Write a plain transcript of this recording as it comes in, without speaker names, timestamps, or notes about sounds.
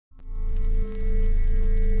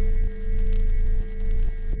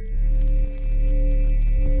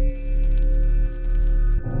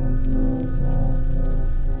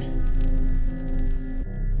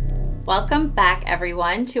Welcome back,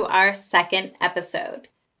 everyone, to our second episode.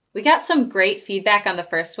 We got some great feedback on the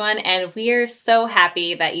first one, and we are so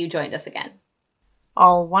happy that you joined us again.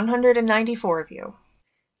 All 194 of you.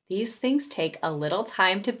 These things take a little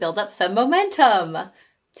time to build up some momentum.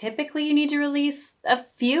 Typically, you need to release a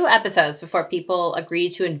few episodes before people agree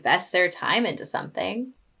to invest their time into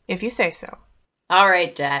something. If you say so. All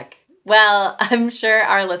right, Jack. Well, I'm sure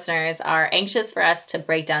our listeners are anxious for us to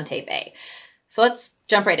break down Tape A. So let's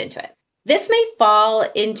jump right into it. This may fall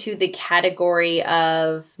into the category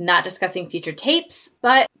of not discussing future tapes,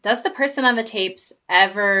 but does the person on the tapes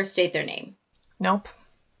ever state their name? Nope.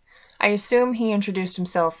 I assume he introduced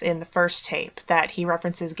himself in the first tape that he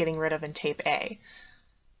references getting rid of in Tape A.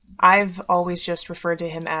 I've always just referred to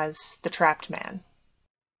him as the Trapped Man.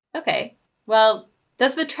 Okay. Well,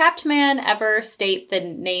 does the Trapped Man ever state the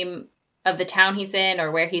name of the town he's in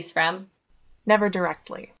or where he's from? Never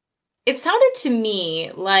directly. It sounded to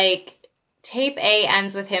me like Tape A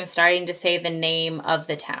ends with him starting to say the name of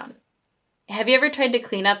the town. Have you ever tried to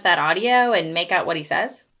clean up that audio and make out what he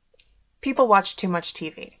says? People watch too much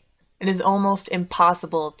TV. It is almost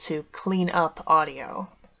impossible to clean up audio.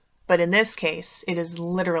 But in this case, it is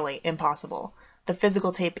literally impossible. The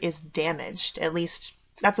physical tape is damaged. At least,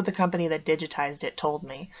 that's what the company that digitized it told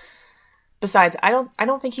me. Besides, I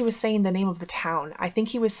don't think he was saying the name of the town. I think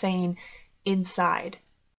he was saying inside.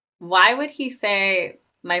 Why would he say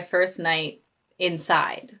my first night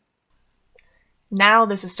inside? Now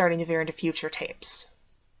this is starting to veer into future tapes.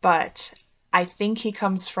 But I think he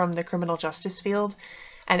comes from the criminal justice field,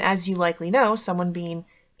 and as you likely know, someone being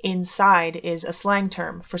inside is a slang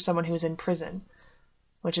term for someone who is in prison,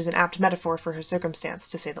 which is an apt metaphor for his circumstance,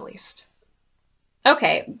 to say the least.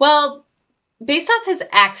 Okay, well, based off his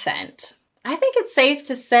accent, I think it's safe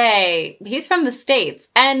to say he's from the States,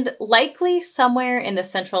 and likely somewhere in the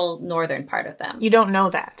central northern part of them. You don't know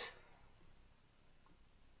that.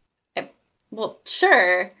 Well,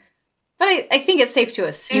 sure, but I think it's safe to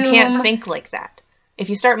assume... You can't think like that. If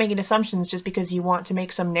you start making assumptions just because you want to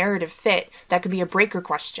make some narrative fit, that could be a breaker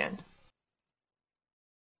question.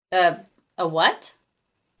 A what?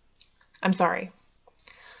 I'm sorry.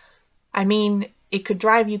 I mean, it could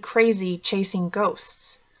drive you crazy chasing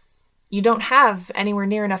ghosts. You don't have anywhere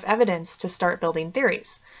near enough evidence to start building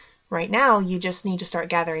theories. Right now, you just need to start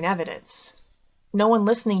gathering evidence. No one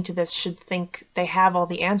listening to this should think they have all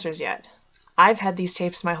the answers yet. I've had these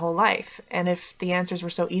tapes my whole life, and if the answers were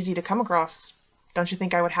so easy to come across, don't you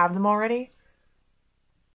think I would have them already?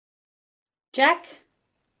 Jack,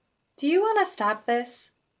 do you want to stop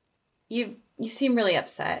this? You seem really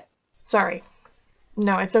upset. Sorry.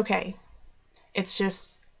 No, it's okay. It's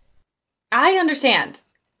just... I understand.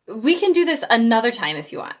 We can do this another time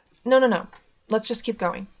if you want. No. Let's just keep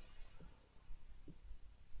going.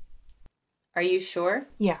 Are you sure?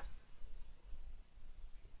 Yeah.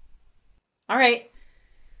 All right.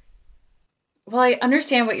 Well, I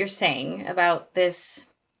understand what you're saying about this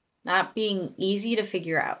not being easy to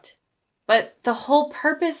figure out. But the whole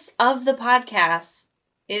purpose of the podcast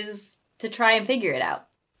is to try and figure it out.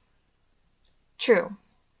 True.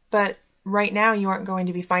 But right now you aren't going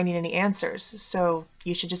to be finding any answers, so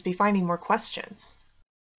you should just be finding more questions.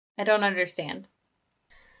 I don't understand.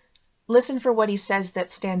 Listen for what he says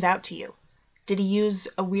that stands out to you. Did he use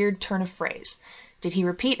a weird turn of phrase? Did he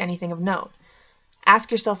repeat anything of note?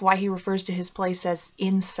 Ask yourself why he refers to his place as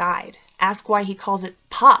inside. Ask why he calls it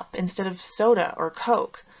pop instead of soda or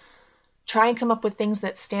Coke. Try and come up with things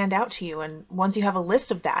that stand out to you, and once you have a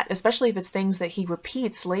list of that, especially if it's things that he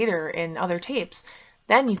repeats later in other tapes,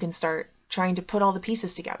 then you can start trying to put all the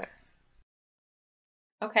pieces together.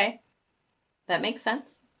 Okay. That makes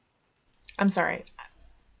sense. I'm sorry.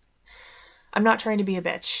 I'm not trying to be a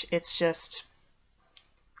bitch. It's just,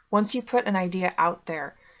 once you put an idea out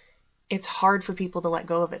there, it's hard for people to let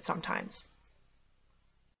go of it sometimes.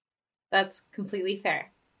 That's completely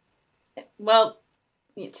fair. Well,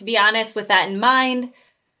 to be honest, with that in mind,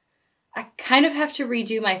 I kind of have to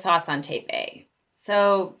redo my thoughts on Tape A.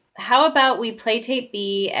 So how about we play Tape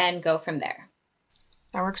B and go from there?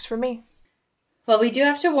 That works for me. Well, we do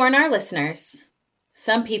have to warn our listeners.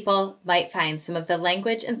 Some people might find some of the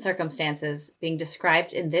language and circumstances being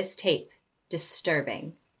described in this tape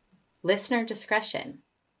disturbing. Listener discretion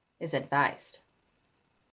is advised.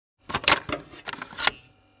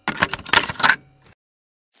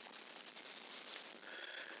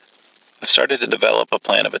 I've started to develop a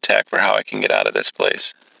plan of attack for how I can get out of this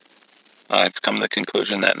place. I've come to the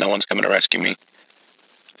conclusion that no one's coming to rescue me.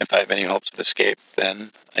 If I have any hopes of escape,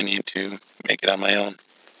 then I need to make it on my own.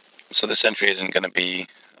 So this entry isn't going to be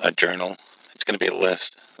a journal. It's going to be a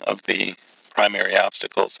list of the primary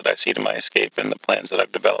obstacles that I see to my escape and the plans that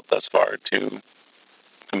I've developed thus far to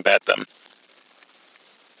combat them.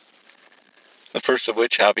 The first of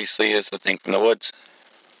which, obviously, is the thing from the woods.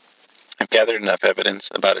 I've gathered enough evidence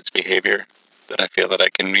about its behavior that I feel that I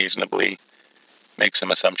can reasonably make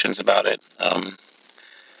some assumptions about it.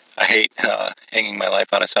 I hate hanging my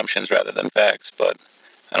life on assumptions rather than facts, but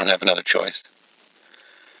I don't have another choice.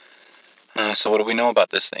 So what do we know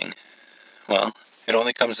about this thing? Well, it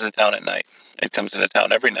only comes into town at night. It comes into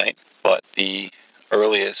town every night, but the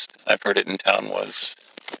earliest I've heard it in town was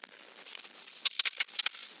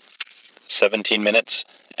 17 minutes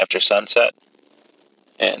after sunset,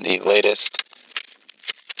 and the latest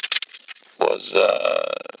was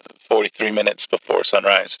 43 minutes before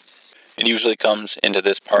sunrise. It usually comes into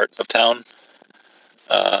this part of town,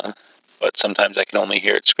 but sometimes I can only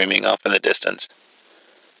hear it screaming off in the distance.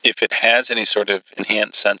 If it has any sort of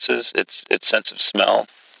enhanced senses, its sense of smell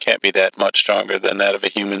can't be that much stronger than that of a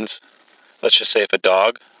human's. Let's just say if a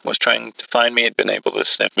dog was trying to find me, it'd been able to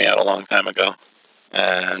sniff me out a long time ago.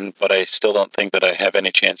 But I still don't think that I have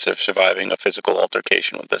any chance of surviving a physical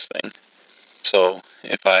altercation with this thing. So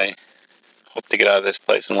if I hope to get out of this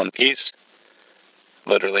place in one piece,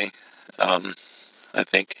 literally, I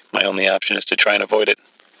think my only option is to try and avoid it.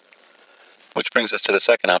 Which brings us to the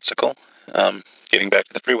second obstacle, getting back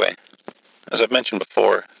to the freeway. As I've mentioned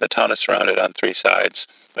before, the town is surrounded on three sides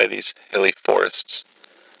by these hilly forests,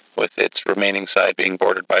 with its remaining side being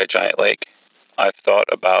bordered by a giant lake. I've thought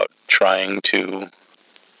about trying to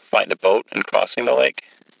find a boat and crossing the lake,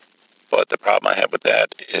 but the problem I have with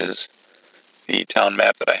that is the town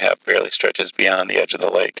map that I have barely stretches beyond the edge of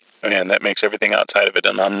the lake, and that makes everything outside of it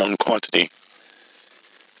an unknown quantity,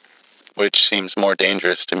 which seems more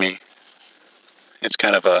dangerous to me. It's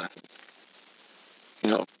kind of a,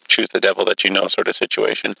 choose the devil that you know sort of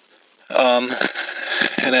situation.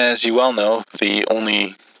 And as you well know, the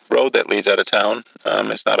only road that leads out of town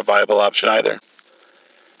is not a viable option either.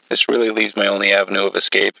 This really leaves my only avenue of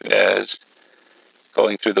escape as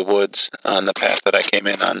going through the woods on the path that I came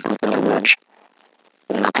in on. I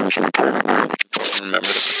remember that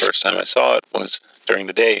the first time I saw it was during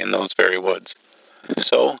the day in those very woods.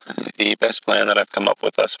 So the best plan that I've come up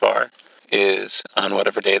with thus far is on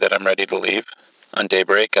whatever day that I'm ready to leave. On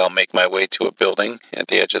daybreak, I'll make my way to a building at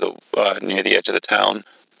the edge of near the edge of the town,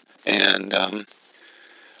 and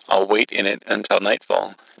I'll wait in it until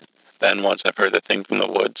nightfall. Then, once I've heard the thing from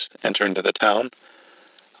the woods enter into the town,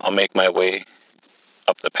 I'll make my way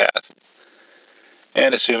up the path.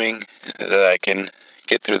 And assuming that I can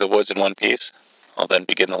get through the woods in one piece, I'll then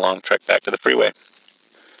begin the long trek back to the freeway.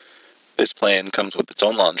 This plan comes with its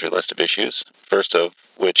own laundry list of issues, first of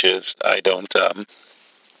which is I don't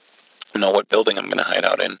know what building I'm going to hide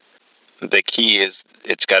out in. The key is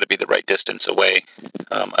it's got to be the right distance away.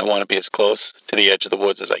 I want to be as close to the edge of the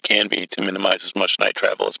woods as I can be to minimize as much night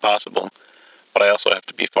travel as possible, but I also have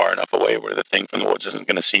to be far enough away where the thing from the woods isn't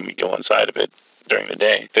going to see me go inside of it during the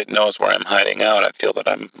day. If it knows where I'm hiding out, I feel that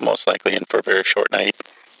I'm most likely in for a very short night.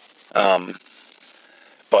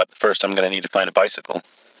 But first I'm going to need to find a bicycle.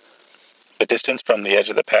 The distance from the edge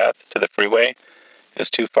of the path to the freeway is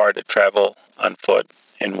too far to travel on foot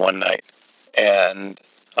in one night, and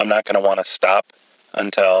I'm not going to want to stop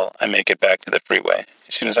until I make it back to the freeway.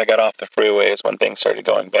 As soon as I got off the freeway is when things started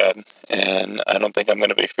going bad, and I don't think I'm going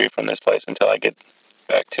to be free from this place until I get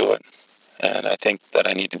back to it, and I think that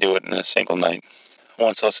I need to do it in a single night.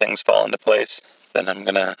 Once those things fall into place, then I'm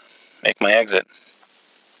going to make my exit.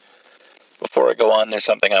 Before I go on, there's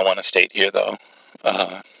something I want to state here, though.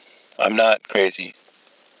 I'm not crazy.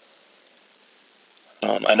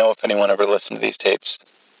 I know if anyone ever listened to these tapes,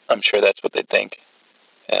 I'm sure that's what they'd think.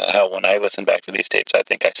 How when I listen back to these tapes, I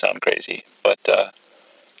think I sound crazy, but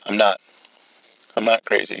I'm not. I'm not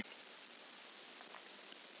crazy.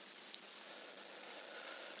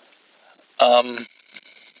 The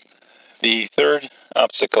third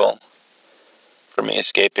obstacle for me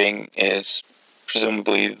escaping is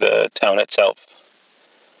presumably the town itself.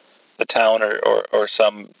 The town or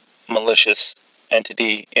some malicious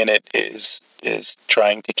entity in it is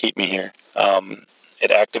trying to keep me here. It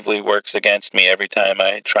actively works against me every time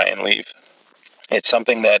I try and leave. It's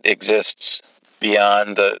something that exists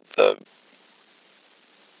beyond the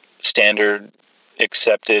standard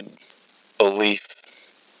accepted belief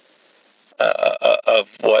of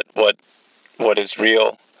what is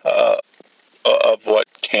real, of what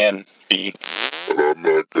can be. And I'm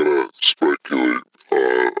not gonna speculate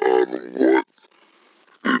on what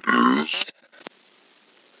it is.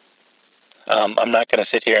 I'm not going to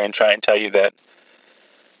sit here and try and tell you that,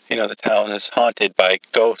 the town is haunted by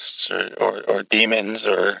ghosts or demons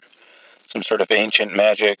or some sort of ancient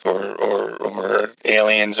magic or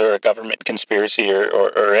aliens or a government conspiracy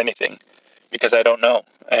or anything, because I don't know,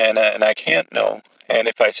 and I can't know. And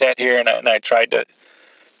if I sat here and I tried to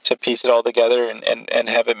piece it all together and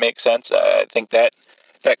have it make sense, I think that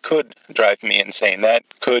could drive me insane. That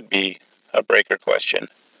could be a breaker question.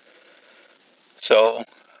 So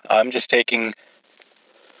I'm just taking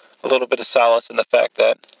a little bit of solace in the fact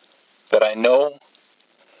that I know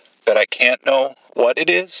that I can't know what it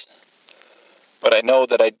is, but I know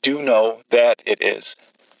that I do know that it is.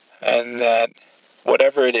 And that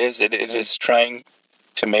whatever it is trying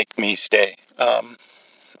to make me stay.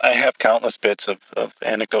 I have countless bits of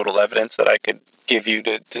anecdotal evidence that I could give you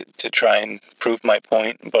to try and prove my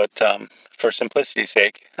point, but for simplicity's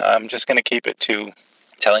sake, I'm just going to keep it to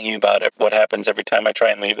telling you about it, what happens every time I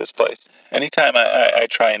try and leave this place. Anytime I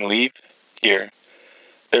try and leave here,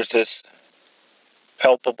 there's this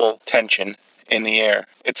palpable tension in the air.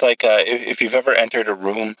 It's like if you've ever entered a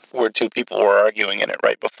room where two people were arguing in it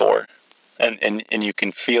right before, and you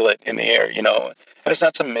can feel it in the air, you know. And it's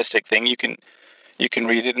not some mystic thing. You can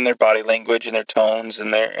read it in their body language and their tones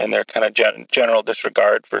and their kind of general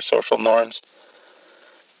disregard for social norms.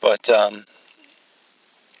 But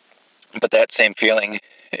that same feeling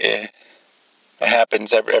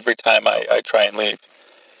happens every time I try and leave.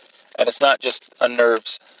 And it's not just a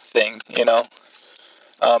nerves thing, you know.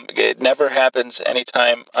 It never happens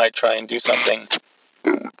anytime I try and do something.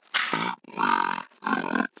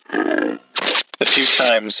 The few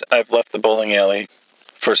times I've left the bowling alley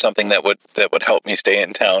for something that would help me stay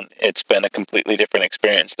in town, it's been a completely different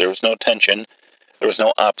experience. There was no tension. There was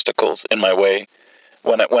no obstacles in my way.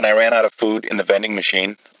 When I ran out of food in the vending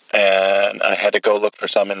machine and I had to go look for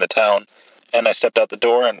some in the town, and I stepped out the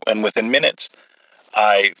door, and within minutes,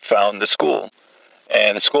 I found the school.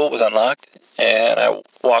 And the school was unlocked, and I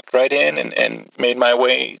walked right in and made my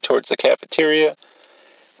way towards the cafeteria.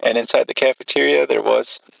 And inside the cafeteria, there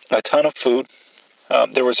was a ton of food.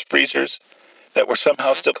 There was freezers that were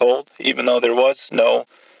somehow still cold, even though there was no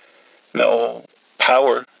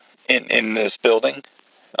power in this building.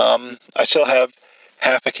 I still have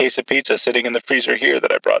half a case of pizza sitting in the freezer here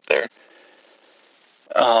that I brought there.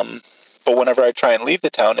 But whenever I try and leave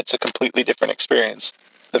the town, it's a completely different experience.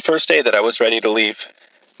 The first day that I was ready to leave,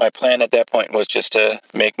 my plan at that point was just to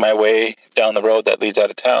make my way down the road that leads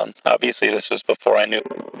out of town. Obviously, this was before I knew.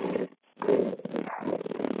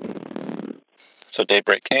 So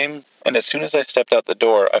daybreak came, and as soon as I stepped out the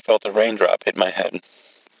door, I felt a raindrop hit my head.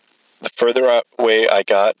 The further away I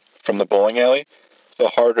got from the bowling alley, the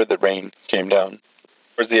harder the rain came down.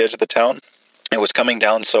 Towards the edge of the town, it was coming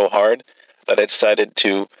down so hard that I decided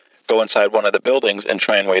to go inside one of the buildings and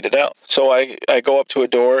try and wait it out. So I go up to a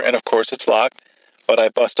door, and of course it's locked, but I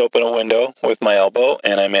bust open a window with my elbow,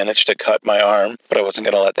 and I managed to cut my arm, but I wasn't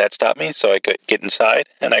going to let that stop me, so I could get inside,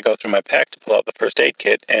 and I go through my pack to pull out the first aid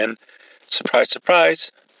kit, and surprise,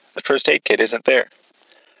 surprise, the first aid kit isn't there.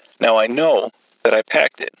 Now I know that I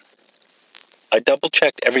packed it. I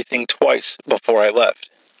double-checked everything twice before I left,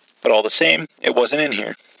 but all the same, it wasn't in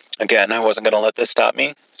here. Again, I wasn't going to let this stop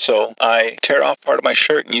me, so I tear off part of my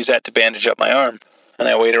shirt and use that to bandage up my arm, and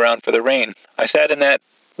I wait around for the rain. I sat in that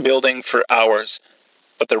building for hours,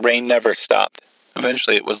 but the rain never stopped.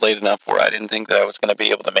 Eventually, it was late enough where I didn't think that I was going to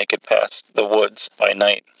be able to make it past the woods by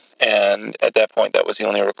night, and at that point, that was the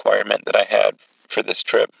only requirement that I had for this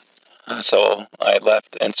trip. So I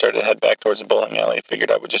left and started to head back towards the bowling alley.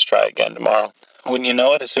 Figured I would just try again tomorrow. Wouldn't you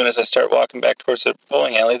know it, as soon as I start walking back towards the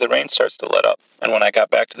bowling alley, the rain starts to let up. And when I got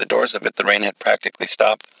back to the doors of it, the rain had practically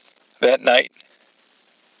stopped. That night,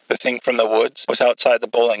 the thing from the woods was outside the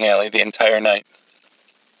bowling alley the entire night.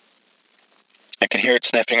 I could hear it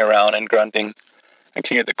sniffing around and grunting. I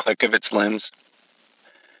could hear the click of its limbs.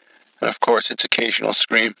 And of course, its occasional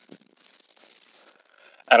scream.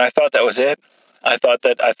 And I thought that was it. I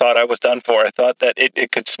thought I was done for. I thought that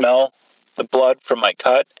it could smell the blood from my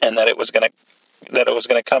cut, and that it was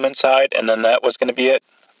gonna come inside, and then that was gonna be it.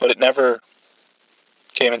 But it never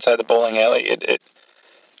came inside the bowling alley. It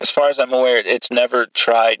as far as I'm aware, it's never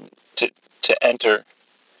tried to enter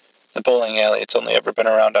the bowling alley. It's only ever been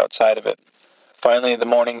around outside of it. Finally, the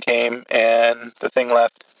morning came, and the thing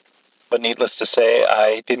left. But needless to say,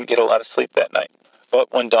 I didn't get a lot of sleep that night.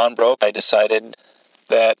 But when dawn broke, I decided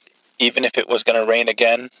that even if it was going to rain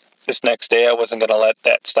again this next day, I wasn't going to let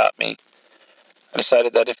that stop me. I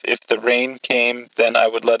decided that if the rain came, then I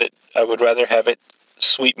would rather have it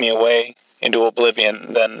sweep me away into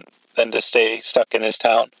oblivion than to stay stuck in this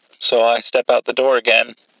town. So I step out the door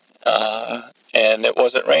again, and it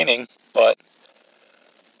wasn't raining, but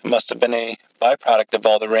it must have been a byproduct of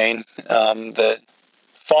all the rain. The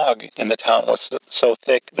fog in the town was so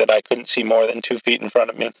thick that I couldn't see more than 2 feet in front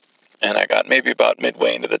of me. And I got maybe about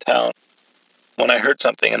midway into the town when I heard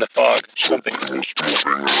something in the fog. Something was moving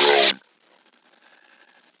around.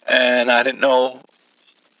 And I don't know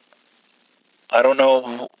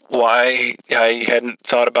why I hadn't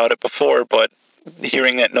thought about it before, but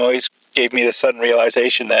hearing that noise gave me the sudden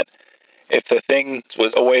realization that if the thing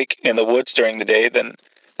was awake in the woods during the day, then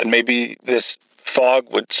maybe this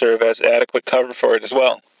fog would serve as adequate cover for it as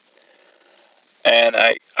well. And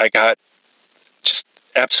I got just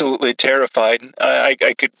absolutely terrified.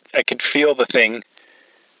 I could feel the thing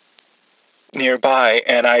nearby,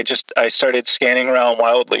 and I started scanning around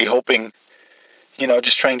wildly, hoping,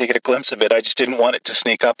 just trying to get a glimpse of it. I just didn't want it to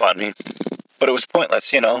sneak up on me. But it was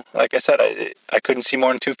pointless, Like I said, I couldn't see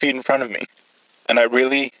more than 2 feet in front of me. And I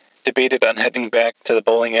really debated on heading back to the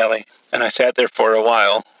bowling alley. And I sat there for a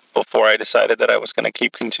while before I decided that I was going to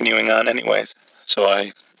keep continuing on anyways. So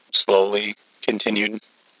I slowly continued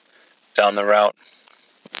down the route.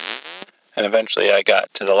 And eventually I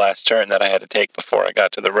got to the last turn that I had to take before I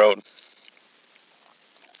got to the road.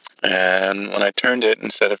 And when I turned it,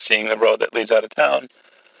 instead of seeing the road that leads out of town,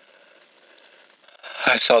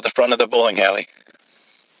 I saw the front of the bowling alley.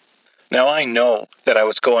 Now I know that I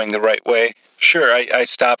was going the right way. Sure, I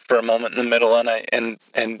stopped for a moment in the middle, and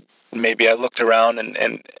maybe I looked around,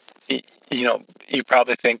 and you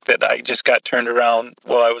probably think that I just got turned around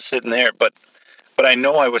while I was sitting there, but I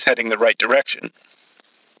know I was heading the right direction.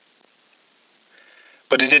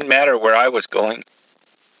 But it didn't matter where I was going.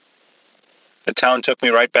 The town took me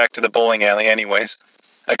right back to the bowling alley anyways.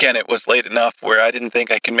 Again, it was late enough where I didn't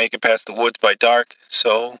think I could make it past the woods by dark,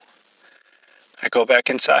 so I go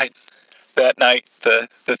back inside. That night, the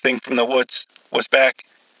thing from the woods was back.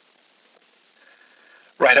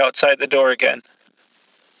 Right outside the door again.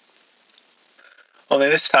 Only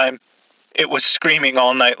this time, it was screaming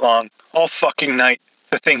all night long. All fucking night.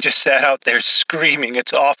 The thing just sat out there screaming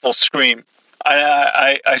its awful scream.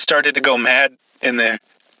 I started to go mad in there.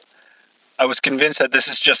 I was convinced that this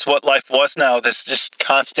is just what life was now, this just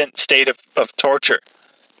constant state of torture.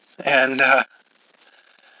 And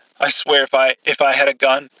I swear if I had a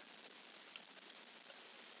gun,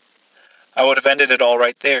 I would have ended it all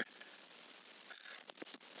right there.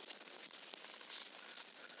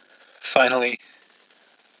 Finally,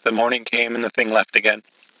 the morning came and the thing left again.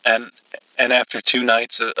 And after 2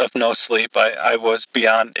 nights of no sleep, I was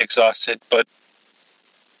beyond exhausted. But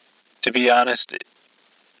to be honest,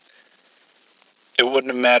 it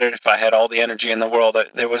wouldn't have mattered if I had all the energy in the world.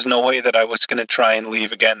 There was no way that I was going to try and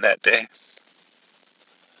leave again that day.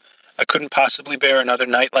 I couldn't possibly bear another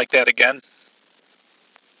night like that again.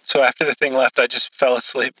 So after the thing left, I just fell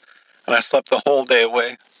asleep, and I slept the whole day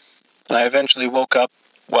away. And I eventually woke up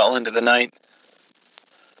well into the night,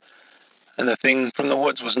 and the thing from the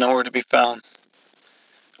woods was nowhere to be found.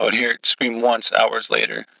 I would hear it scream once hours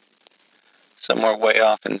later, somewhere way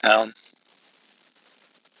off in town.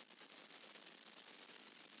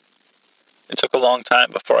 It took a long time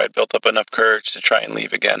before I built up enough courage to try and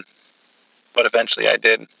leave again. But eventually I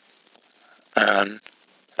did. And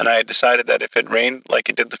I had decided that if it rained like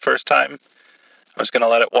it did the first time, I was going to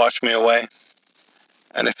let it wash me away.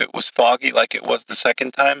 And if it was foggy like it was the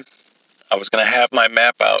second time, I was going to have my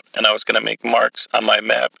map out, and I was going to make marks on my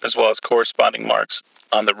map as well as corresponding marks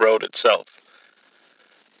on the road itself.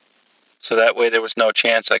 So that way there was no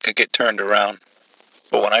chance I could get turned around.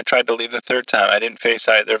 But when I tried to leave the third time, I didn't face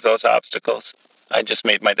either of those obstacles. I just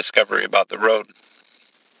made my discovery about the road.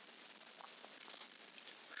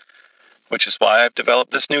 Which is why I've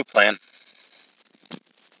developed this new plan.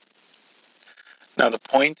 Now, the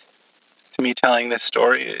point to me telling this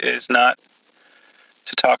story is not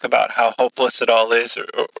to talk about how hopeless it all is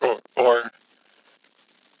or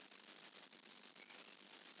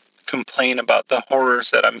complain about the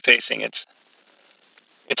horrors that I'm facing. It's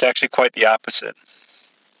actually quite the opposite.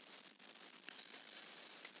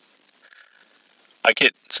 I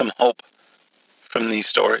get some hope from these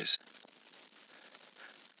stories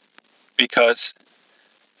because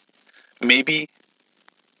maybe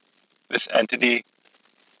this entity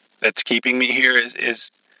that's keeping me here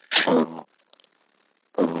is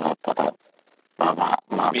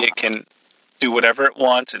maybe it can do whatever it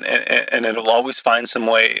wants and it'll always find some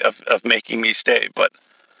way of making me stay. But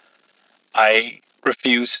I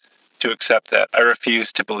refuse to accept that. I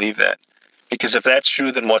refuse to believe that. Because if that's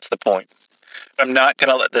true, then what's the point? I'm not going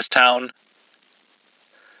to let this town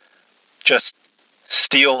just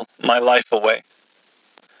steal my life away.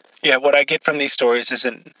 Yeah, what I get from these stories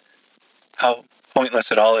isn't how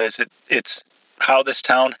pointless it all is. It's how this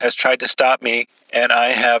town has tried to stop me, and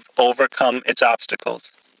I have overcome its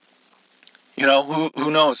obstacles.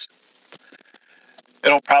 Who knows?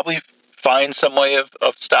 It'll probably find some way of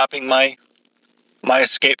stopping my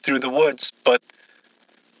escape through the woods, but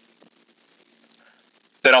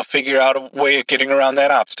then I'll figure out a way of getting around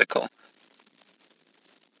that obstacle.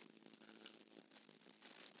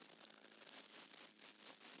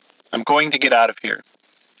 I'm going to get out of here.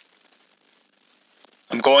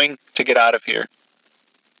 I'm going to get out of here.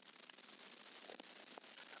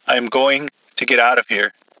 I am going to get out of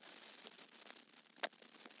here.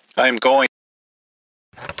 I am going.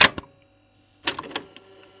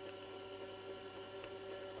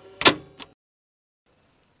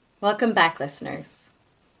 Welcome back, listeners.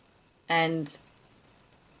 And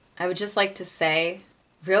I would just like to say,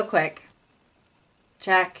 real quick,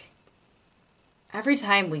 Jack, every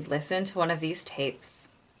time we listen to one of these tapes,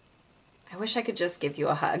 I wish I could just give you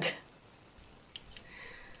a hug.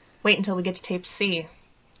 Wait until we get to tape C.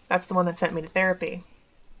 That's the one that sent me to therapy.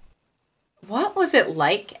 What was it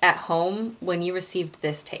like at home when you received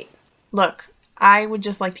this tape? Look, I would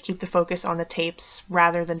just like to keep the focus on the tapes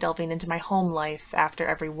rather than delving into my home life after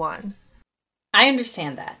every one. I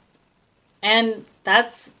understand that. And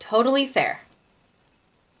that's totally fair.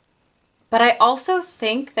 But I also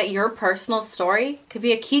think that your personal story could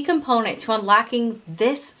be a key component to unlocking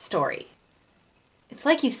this story. It's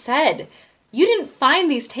like you said, you didn't find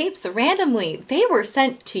these tapes randomly. They were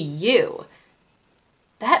sent to you.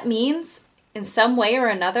 That means, in some way or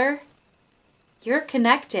another, you're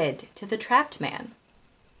connected to the trapped man.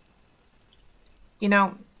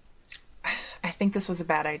 I think this was a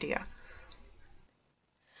bad idea.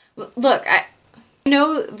 Look, I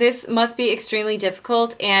know this must be extremely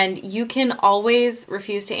difficult, and you can always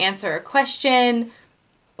refuse to answer a question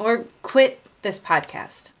or quit this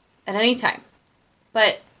podcast at any time.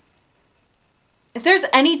 But if there's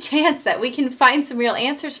any chance that we can find some real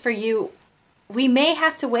answers for you, we may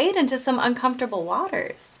have to wade into some uncomfortable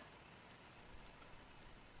waters.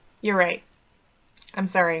 You're right. I'm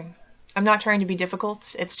sorry. I'm not trying to be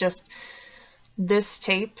difficult. It's just, this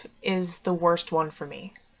tape is the worst one for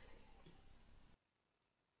me.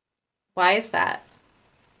 Why is that?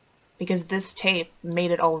 Because this tape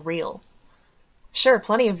made it all real. Sure,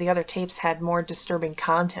 plenty of the other tapes had more disturbing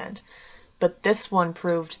content, but this one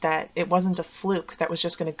proved that it wasn't a fluke that was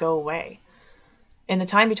just going to go away. In the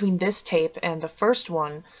time between this tape and the first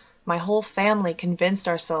one, my whole family convinced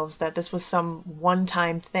ourselves that this was some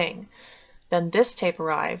one-time thing. Then this tape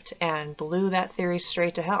arrived and blew that theory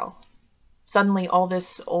straight to hell. Suddenly, all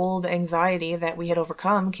this old anxiety that we had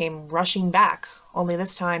overcome came rushing back, only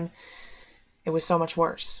this time, it was so much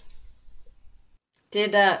worse.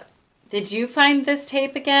 Did you find this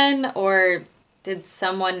tape again, or did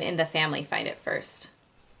someone in the family find it first?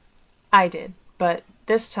 I did, but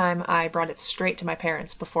this time I brought it straight to my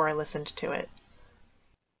parents before I listened to it.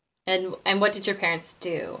 And what did your parents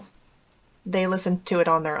do? They listened to it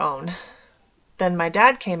on their own. Then my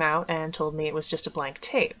dad came out and told me it was just a blank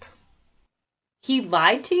tape. He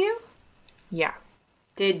lied to you? Yeah.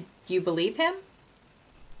 Did you believe him?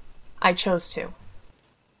 I chose to.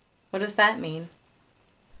 What does that mean?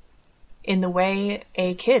 In the way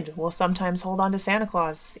a kid will sometimes hold on to Santa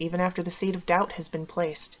Claus even after the seed of doubt has been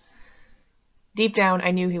placed. Deep down,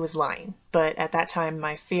 I knew he was lying, but at that time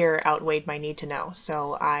my fear outweighed my need to know,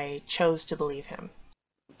 so I chose to believe him.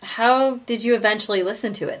 How did you eventually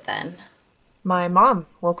listen to it then? My mom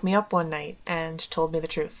woke me up one night and told me the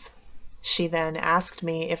truth. She then asked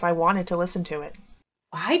me if I wanted to listen to it.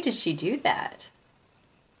 Why did she do that?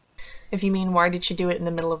 If you mean why did she do it in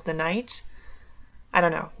the middle of the night? I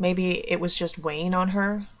don't know. Maybe it was just weighing on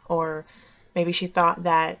her, or maybe she thought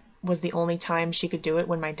that was the only time she could do it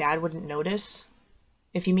when my dad wouldn't notice.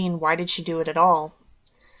 If you mean why did she do it at all?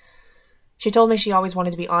 She told me she always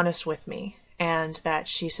wanted to be honest with me, and that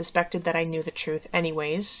she suspected that I knew the truth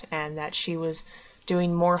anyways, and that she was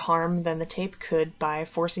doing more harm than the tape could by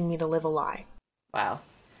forcing me to live a lie. Wow.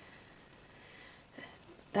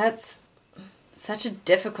 That's such a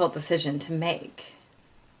difficult decision to make.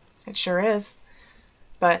 It sure is.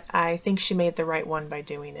 But I think she made the right one by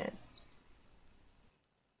doing it.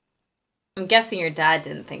 I'm guessing your dad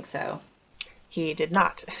didn't think so. He did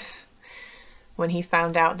not. When he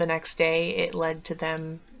found out the next day, it led to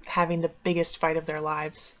them having the biggest fight of their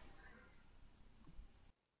lives.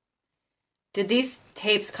 Did these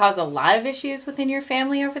tapes cause a lot of issues within your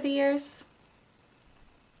family over the years?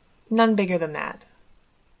 None bigger than that.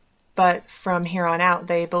 But from here on out,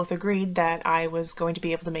 they both agreed that I was going to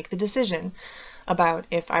be able to make the decision about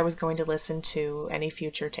if I was going to listen to any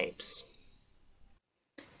future tapes.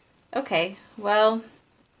 Okay, well,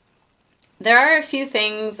 There are a few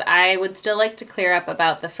things I would still like to clear up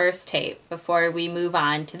about the first tape before we move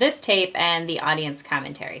on to this tape and the audience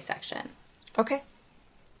commentary section. Okay.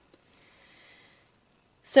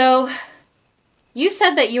 So, you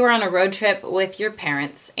said that you were on a road trip with your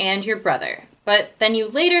parents and your brother, but then you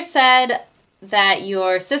later said that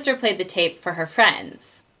your sister played the tape for her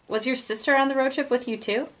friends. Was your sister on the road trip with you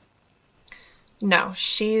too? No,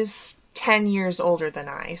 she's 10 years older than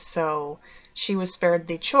I, so she was spared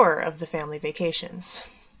the chore of the family vacations.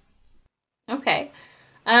 Okay.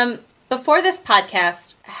 Before this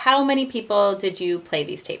podcast, how many people did you play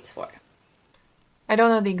these tapes for? I don't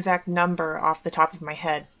know the exact number off the top of my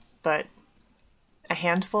head, but a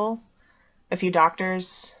handful, a few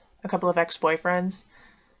doctors, a couple of ex-boyfriends,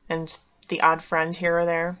 and the odd friend here or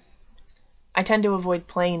there. I tend to avoid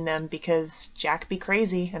playing them because Jack be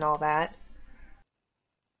crazy and all that.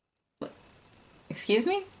 Excuse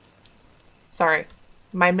me? Sorry,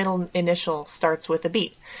 my middle initial starts with a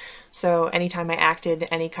B. So anytime I acted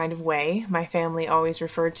any kind of way, my family always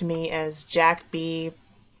referred to me as Jack B.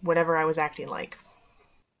 whatever I was acting like.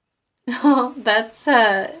 Oh, that's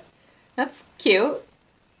cute.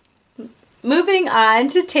 Moving on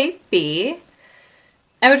to tape B,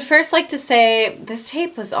 I would first like to say this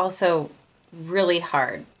tape was also really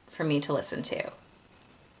hard for me to listen to.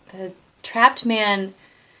 The trapped man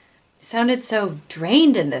sounded so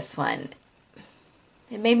drained in this one.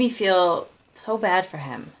 It made me feel so bad for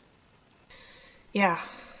him. Yeah.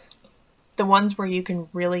 The ones where you can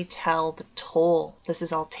really tell the toll this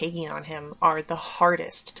is all taking on him are the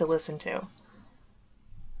hardest to listen to.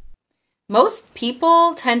 Most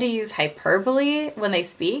people tend to use hyperbole when they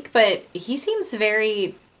speak, but he seems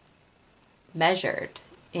very measured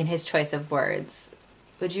in his choice of words.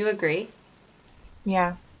 Would you agree?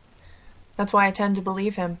 Yeah. That's why I tend to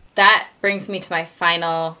believe him. That brings me to my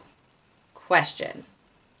final question.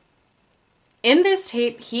 In this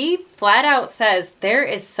tape, he flat out says there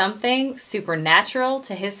is something supernatural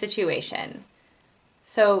to his situation.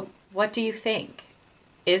 So, what do you think?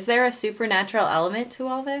 Is there a supernatural element to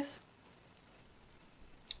all this?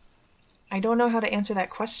 I don't know how to answer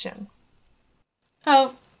that question.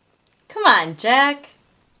 Oh, come on, Jack.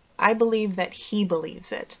 I believe that he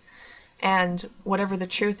believes it. And whatever the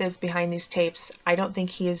truth is behind these tapes, I don't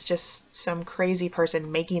think he is just some crazy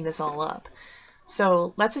person making this all up.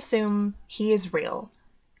 So let's assume he is real,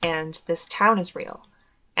 and this town is real,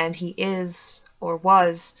 and he is, or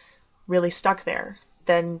was, really stuck there.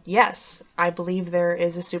 Then yes, I believe there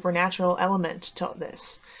is a supernatural element to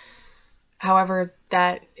this. However,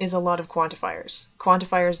 that is a lot of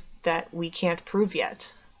quantifiers that we can't prove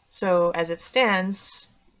yet. So as it stands,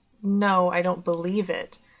 no, I don't believe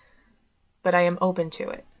it, but I am open to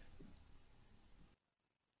it.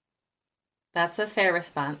 That's a fair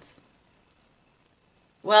response.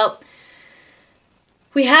 Well,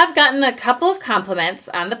 we have gotten a couple of compliments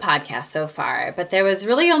on the podcast so far, but there was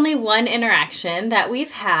really only one interaction that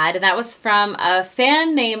we've had, and that was from a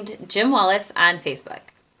fan named Jim Wallace on Facebook.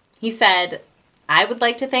 He said, "I would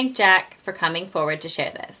like to thank Jack for coming forward to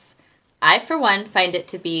share this. I, for one, find it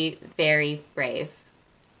to be very brave.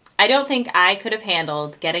 I don't think I could have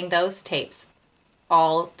handled getting those tapes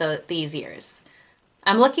all these years.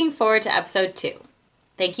 I'm looking forward to episode 2.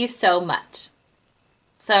 Thank you so much."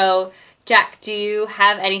 So, Jack, do you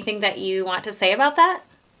have anything that you want to say about that?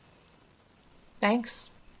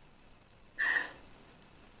 Thanks.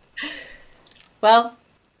 Well,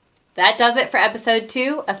 that does it for episode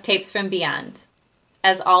 2 of Tapes from Beyond.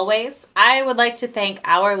 As always, I would like to thank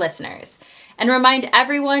our listeners and remind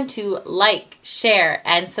everyone to like, share,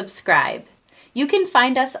 and subscribe. You can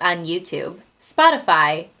find us on YouTube,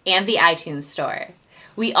 Spotify, and the iTunes Store.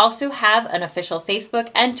 We also have an official Facebook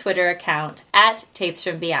and Twitter account at Tapes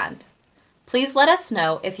from Beyond. Please let us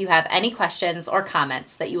know if you have any questions or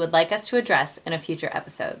comments that you would like us to address in a future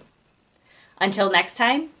episode. Until next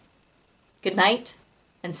time, good night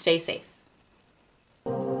and stay safe.